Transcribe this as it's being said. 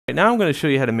Right now I'm going to show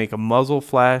you how to make a muzzle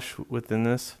flash within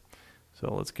this.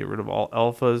 So let's get rid of all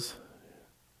alphas.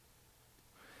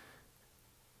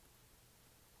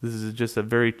 This is just a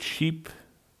very cheap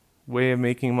way of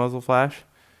making muzzle flash.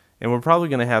 And we're probably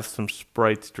going to have some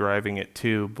sprites driving it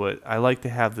too, but I like to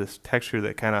have this texture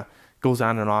that kind of goes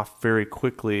on and off very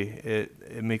quickly.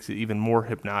 It makes it even more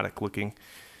hypnotic looking.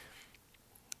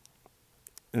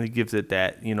 And it gives it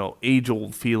that, you know,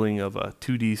 age-old feeling of a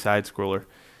 2D side scroller.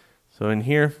 So in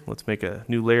here, let's make a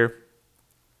new layer.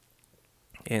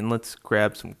 And let's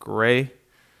grab some gray,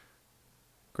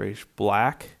 grayish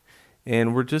black.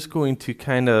 And we're just going to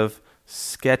kind of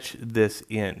sketch this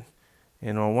in.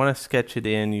 And I want to sketch it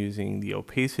in using the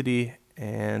opacity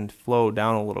and flow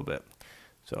down a little bit.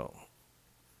 So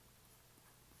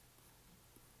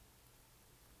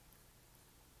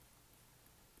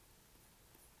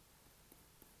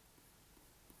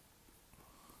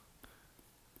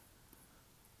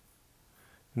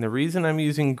and the reason I'm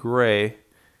using gray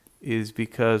is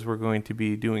because we're going to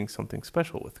be doing something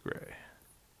special with gray.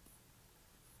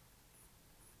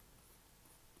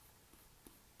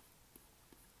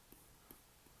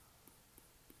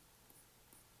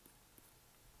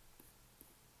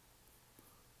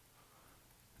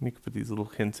 You can put these little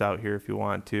hints out here if you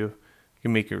want to. You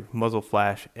can make your muzzle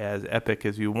flash as epic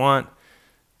as you want.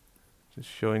 Just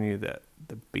showing you the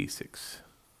basics.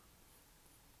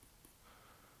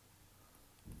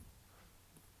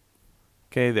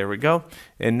 Okay, there we go.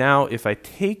 And now if I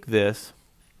take this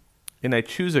and I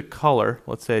choose a color,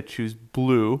 let's say I choose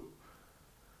blue.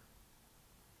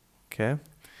 Okay.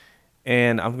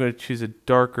 And I'm going to choose a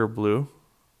darker blue.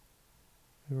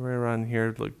 Right around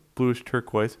here, like bluish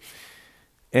turquoise.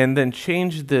 And then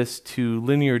change this to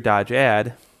linear dodge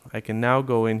add. I can now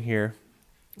go in here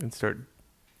and start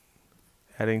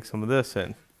adding some of this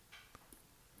in.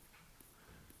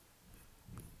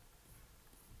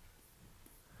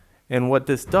 And what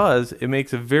this does, it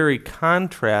makes a very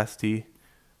contrasty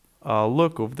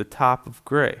look over the top of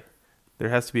gray. There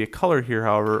has to be a color here,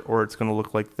 however, or it's going to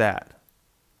look like that.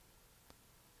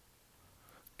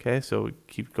 Okay, so we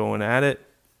keep going at it.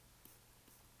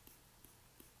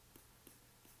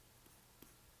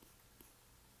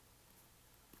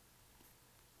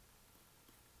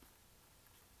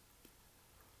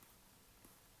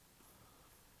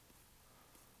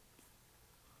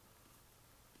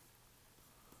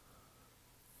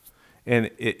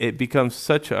 And it becomes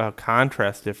such a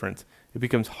contrast difference. It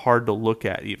becomes hard to look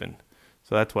at even.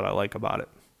 So that's what I like about it.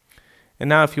 And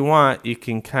now if you want, you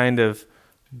can kind of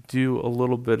do a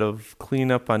little bit of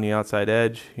cleanup on the outside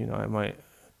edge. You know, I might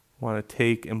want to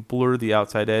take and blur the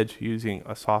outside edge using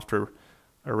a softer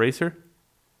eraser.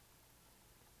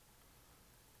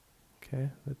 Okay,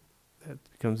 that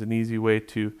becomes an easy way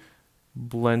to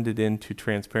blend it into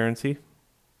transparency.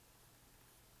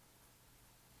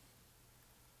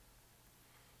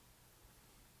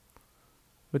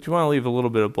 But you want to leave a little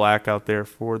bit of black out there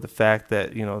for the fact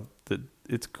that, you know, that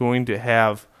it's going to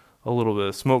have a little bit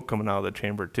of smoke coming out of the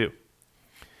chamber too.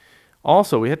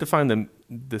 Also, we have to find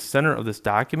the center of this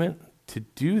document. To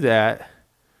do that,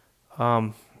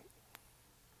 I'm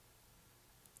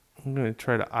going to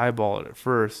try to eyeball it at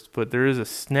first, but there is a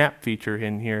snap feature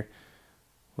in here.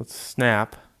 Let's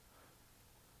snap.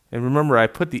 And remember, I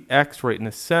put the X right in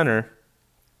the center.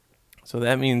 So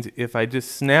that means if I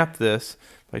just snap this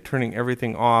by turning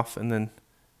everything off and then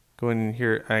going in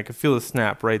here, I can feel the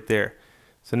snap right there.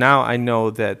 So now I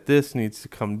know that this needs to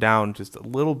come down just a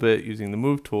little bit using the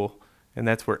move tool, and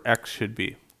that's where X should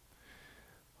be.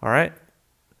 All right.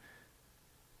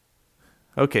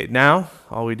 Okay, now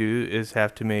all we do is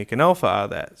have to make an alpha out of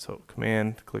that. So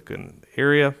command, click on the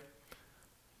area,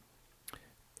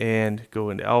 and go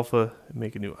into alpha and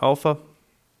make a new alpha.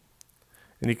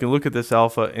 And you can look at this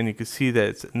alpha and you can see that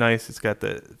it's nice. It's got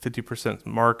the 50%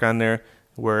 mark on there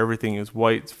where everything is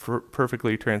white. It's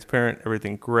perfectly transparent.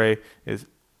 Everything gray is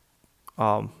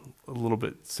a little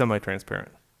bit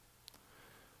semi-transparent.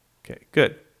 Okay,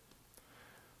 good.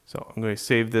 So I'm going to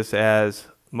save this as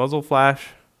muzzle flash.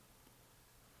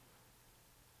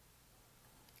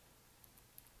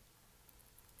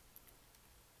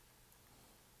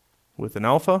 With an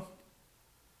alpha.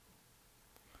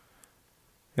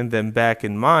 And then back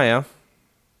in Maya,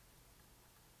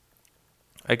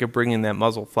 I could bring in that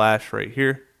muzzle flash right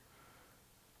here.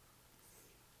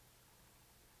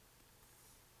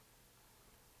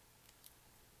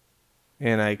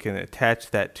 And I can attach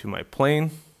that to my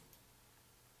plane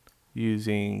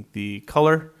using the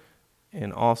color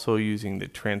and also using the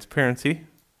transparency.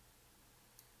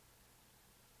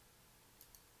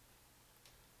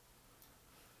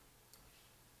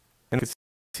 And you can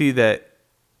see that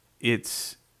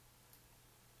it's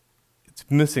it's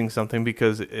missing something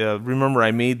because remember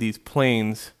I made these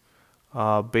planes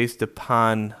based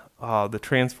upon the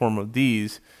transform of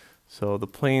these. So the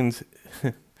planes,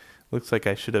 looks like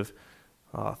I should have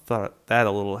thought that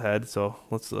a little ahead. So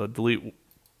let's delete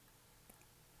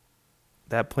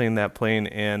that plane,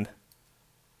 and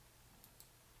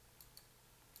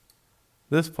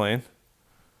this plane.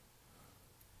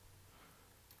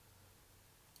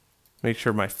 Make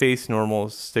sure my face normal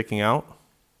is sticking out.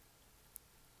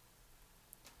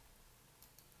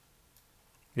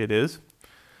 It is.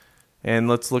 And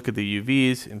let's look at the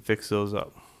UVs and fix those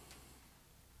up.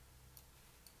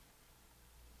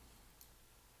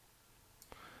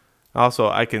 Also,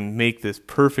 I can make this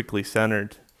perfectly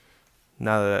centered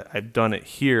now that I've done it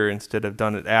here instead of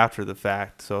done it after the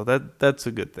fact. So that's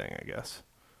a good thing, I guess.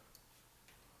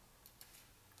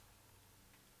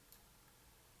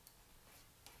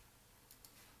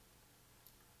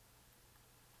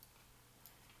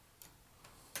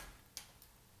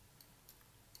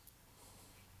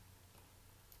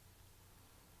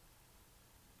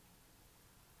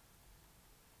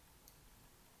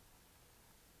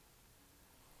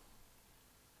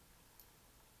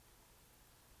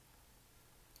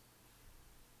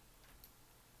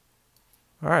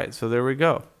 All right, so there we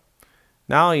go.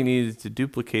 Now all you need is to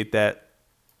duplicate that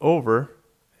over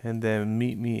and then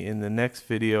meet me in the next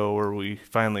video where we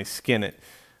finally skin it.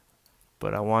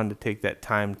 But I wanted to take that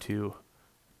time to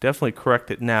definitely correct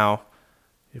it now.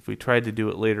 If we tried to do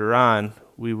it later on,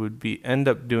 we would end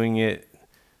up doing it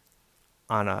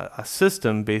on a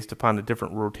system based upon a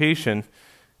different rotation.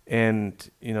 And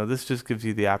you know, this just gives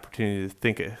you the opportunity to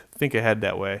think ahead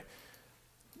that way.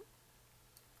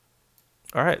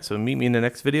 All right, so meet me in the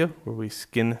next video where we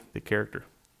skin the character.